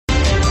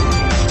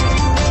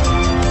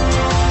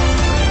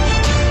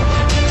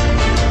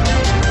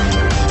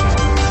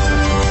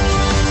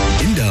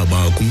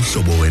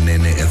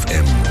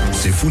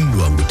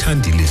lifundwa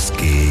nguthandile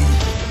Skeyi.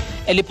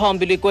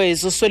 Eliphambili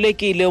kwezi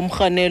Uswelekile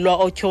umrhanelwa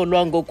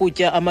otyholwa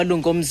ngokutya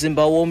amalungu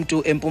omzimba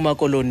womntu eMpuma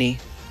Koloni.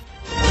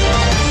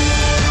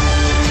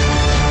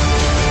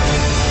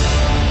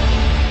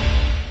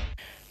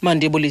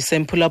 Mandibulise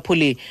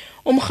mphulaphuli.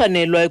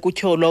 Umrhanelwa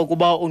ekutyholwa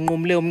ukuba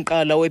unqumle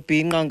umqala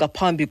webhinqa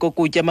ngaphambi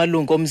kokutya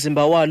amalungu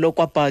omzimba walo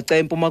kwabhaca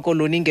eMpuma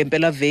Koloni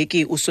ngempela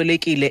veki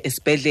Uswelekile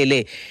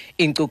esibhedlele.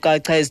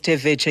 Iinkcukacha ezithe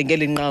vetshe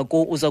ngeli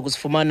nqaku uza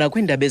kuzifumana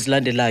kwiindaba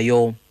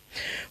ezilandelayo.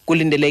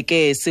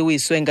 Kulindeleke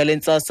siwiswe ngale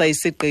ntsasa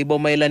isigqibo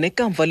mayelana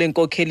nekamva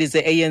leenkokheli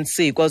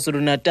ze-ANC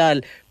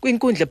KwaZulu-Natal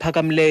kwinkundla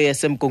ephakamileyo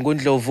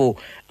yaseMgungundlovu.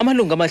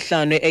 Amalungu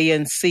amahlanu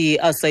e-ANC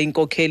asa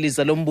iinkokheli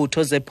zalo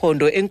mbutho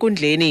zephondo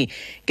enkundleni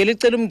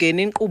ngelicela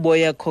umngeni inkqubo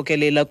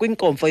yakhokelela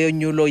kwinkomfa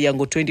yonyulo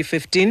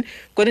yango-2015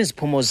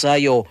 kwaneziphumo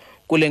zayo.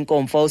 Kule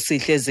nkomfa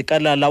uSihle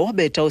Zikalala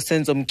wabetha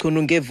usenzo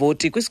mchunu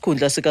ngevoti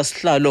kwisikhundla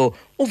sikasihlalo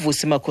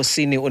uVusi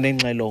Makhosini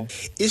onengxelo.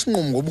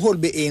 Isinqumo ngobuholi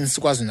be-ANC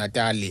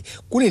KwaZulu-Natal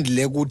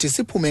kulindile ukuthi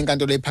siphume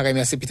enkantolo ephakeme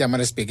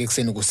yasePietermaritzburg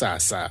ekuseni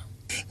kusasa.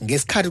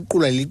 Ngesikhathi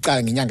uqula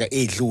licala ngenyanga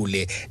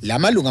edlule,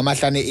 lamalungu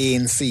amahlanu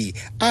e-ANC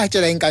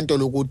atshela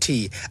inkantolo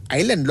ukuthi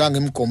ayilandelwanga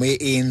imigomo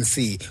ye-ANC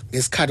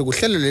ngesikhathi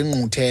kuhlelo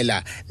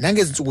lengqungquthela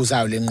nangezinsuku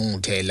zayo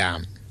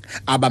lengqungquthela.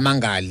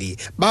 Abamangali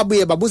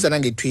babuye babuzana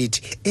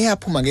ngetweet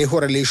eyaphuma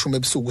ngehora leshumi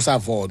ebusuku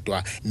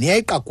savotwa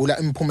neyayiqagula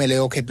imiphumela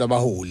yokhetho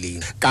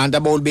lwabaholi. Kanti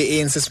abaholi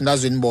be-ANC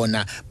esifundazweni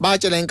bona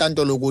batshela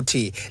inkantolo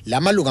ukuthi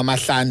lamalungu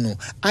amahlanu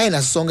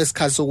ayenaso sonke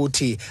isikhathi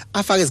sokuthi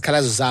afake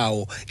izikhalazo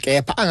zawo,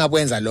 kepha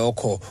angakwenza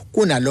lokho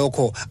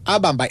kunalokho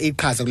abamba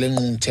iqhaza kule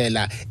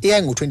ngqungquthela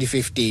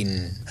eyangu-2015.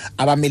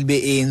 Abameli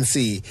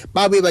be-ANC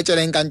babuye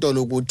batshela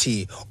inkantolo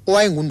ukuthi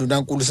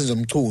owayengundunankulu Senzo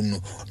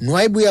Mchunu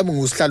nowayebuya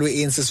ngusihlalo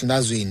we-ANC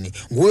esifundazweni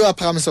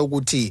waphakamisa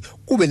ukuthi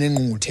kube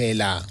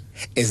nengqungquthela.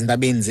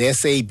 Ezindabeni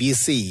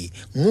ze-SABC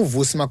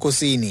nguVusi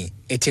Makhosini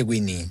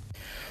eThekwini.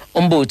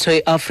 Umbutho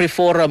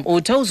i-AfriForum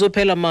uthi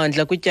uzophela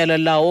amandla kwityala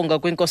lawo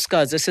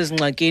ngakwenkosikazi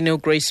esezingxakini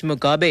uGrace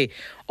Mugabe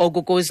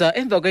okukuza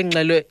emva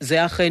kwengxelo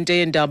ze-arhente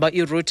yendaba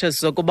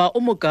iReuters zokuba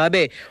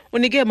uMugabe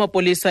unike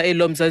amapolisa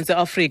eloMzantsi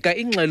Afrika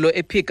ingxelo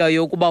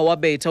ephikayo ukuba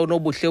wabetha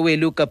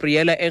unobuhleweli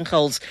uGabriela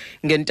Engels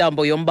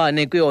ngentambo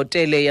yombane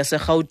kwihotele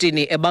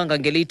yaseRhawutini ebanga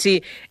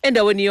ngelithi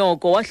endaweni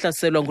yoko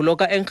wahlaselwa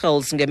nguloka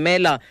Engels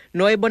ngemela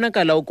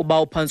nowayebonakala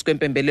ukuba uphantsi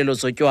kwempembelelo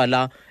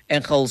zotywala.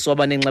 Engels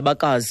waba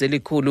nenxebakazi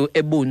elikhulu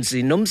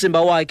ebunzi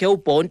nomzimba wakhe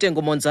ubhonte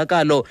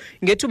ngumonzakalo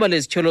ngethuba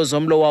lezityholo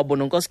zomlo wabo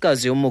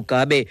nonkosikazi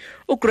uMugabe.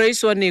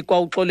 uGrace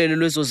wanikwa uxolelo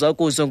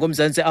lwezozakuzo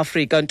ngomzantsi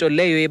Afrika nto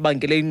leyo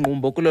ebangele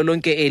ingqumbo kulo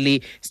lonke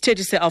eli.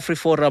 Sithethi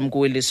se-AfriForum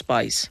kuWillie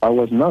Spice. I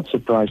was not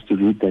surprised to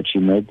read that she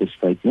made the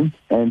statement,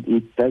 and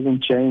it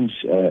doesn't change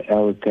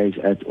our case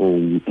at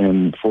all.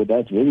 And for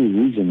that very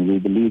reason, we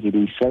believe it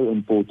is so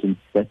important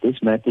that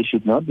this matter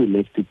should not be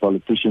left to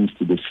politicians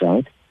to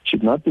decide.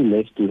 Should not be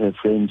left to her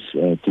friends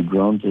to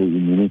grant her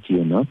immunity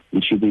or not.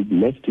 It should be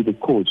left to the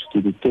courts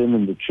to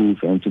determine the truth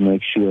and to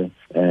make sure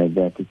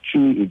that the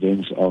true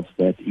events of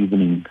that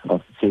evening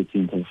of the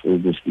 13th of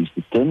August is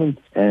determined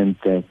and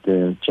that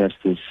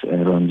justice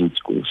runs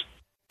its course.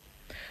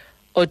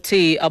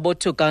 Othi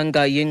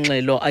abothukanga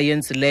yingxelo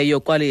ayenzileyo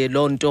kwale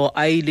lonto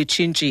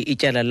ayilitshintshi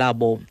ityala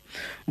labo.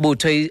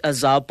 Butho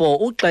azapo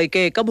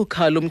ugxeke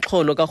kabukhali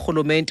umxholo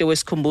karhulumente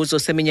wesikhumbuzo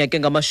seminyaka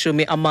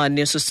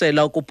engamashumi-40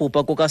 susela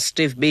ukubhubha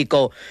kukaSteve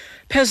Biko.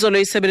 Phezolo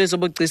isebe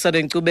lezobugcisa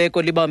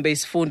nenkcubeko libambe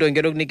isifundo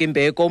ngelokunika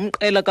imbeko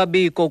umqela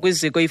kaBiko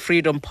kwiziko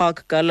iFreedom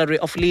Park Gallery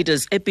of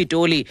Leaders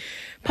ePitoli.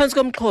 Phantsi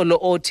komxholo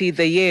othi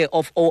The Year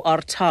of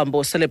O.R.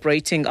 Tambo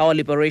Celebrating Our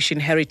Liberation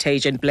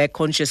Heritage and Black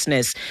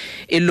Consciousness.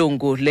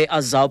 Ilungu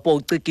le-azapo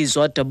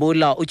ucikizwa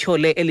Dabula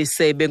utyhole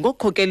elisebe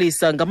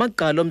ngokukhokelisa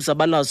ngamagqalo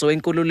omzabalazo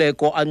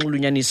wenkululeko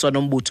anxulunyaniswa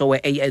nombutho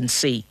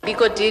we-ANC.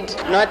 Biko did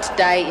not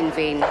die in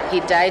vain. He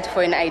died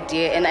for an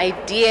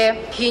idea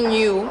he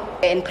knew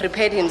and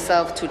prepared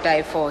himself to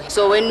die for.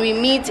 So when we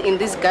meet in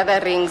these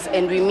gatherings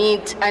and we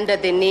meet under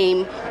the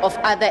name of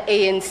other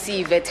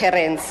ANC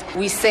veterans,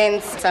 we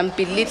sense some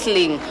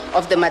belittling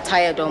of the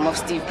martyrdom of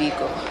Steve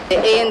Biko. The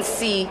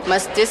ANC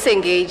must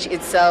disengage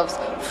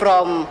itself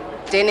from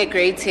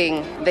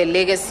denigrating the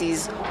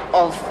legacies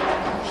of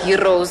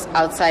heroes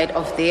outside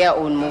of their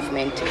own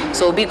movement.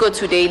 So Biko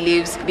today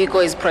lives,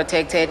 Biko is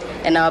protected,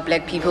 and our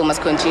black people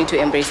must continue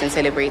to embrace and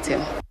celebrate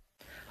him.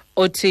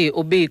 Othi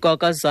uBiko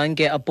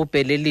akazange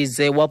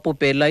abhubhelelize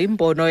wabhubhela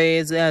imbono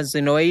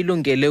eyazi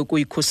noyilungele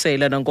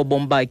ukuyikhusela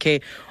nangobomi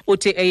bakhe.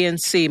 Uthi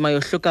ANC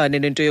mayohlukane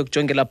nento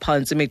yokujongela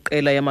phansi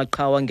imiqela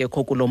yamaqhawa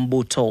ngekho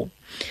kulombutho.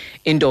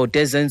 Indoda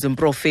ezenza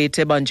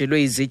umprofeti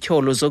ebanjelwe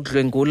izityholo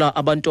zokudlwengula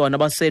abantwana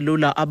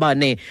abaselula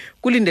abane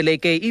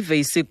kulindeleke ive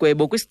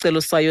isigwebo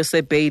kwisicelo sayo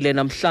sebheyile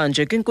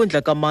namhlanje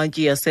kwinkundla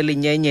kamantyi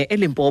yaselinyenye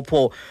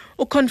eLimpopo.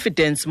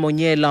 uConfidence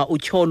Monyela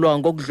utyholwa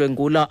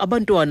ngokudlwengula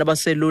abantwana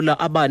abaselula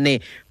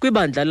abane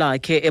kwibandla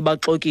lakhe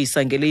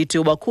ebaxokisa ngelithi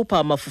ubakhupha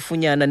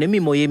amafufunyana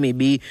nemimoya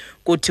emibi.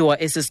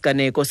 Kuthiwa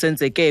esisiganeko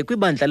senzeke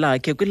kwibandla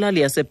lakhe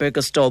kwilali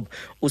yaseBurgerstop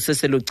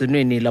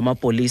useselugcinweni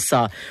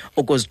lamapolisa.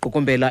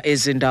 Ukuziqukumbela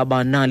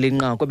ezindaba nali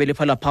nqaku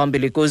beliphala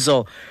phambili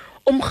kuzo.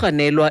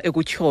 Umrhanelwa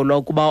ekutyholwa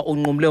ukuba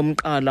unqumle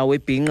umqala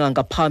webhinqa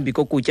ngaphambi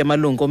kokutya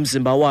amalungu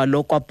omzimba walo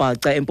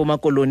kwabhaca eMpuma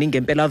Koloni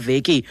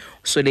ngempelaveki.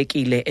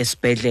 Uswelekile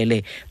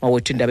esibhedlele.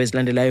 Mawethu indaba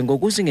ezilandelayo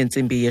ngokuzi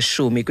ngentsimbi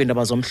ye-10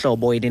 kwiindaba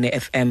zomhlobo yenene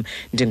FM.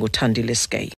 Ndinguthandile Skay.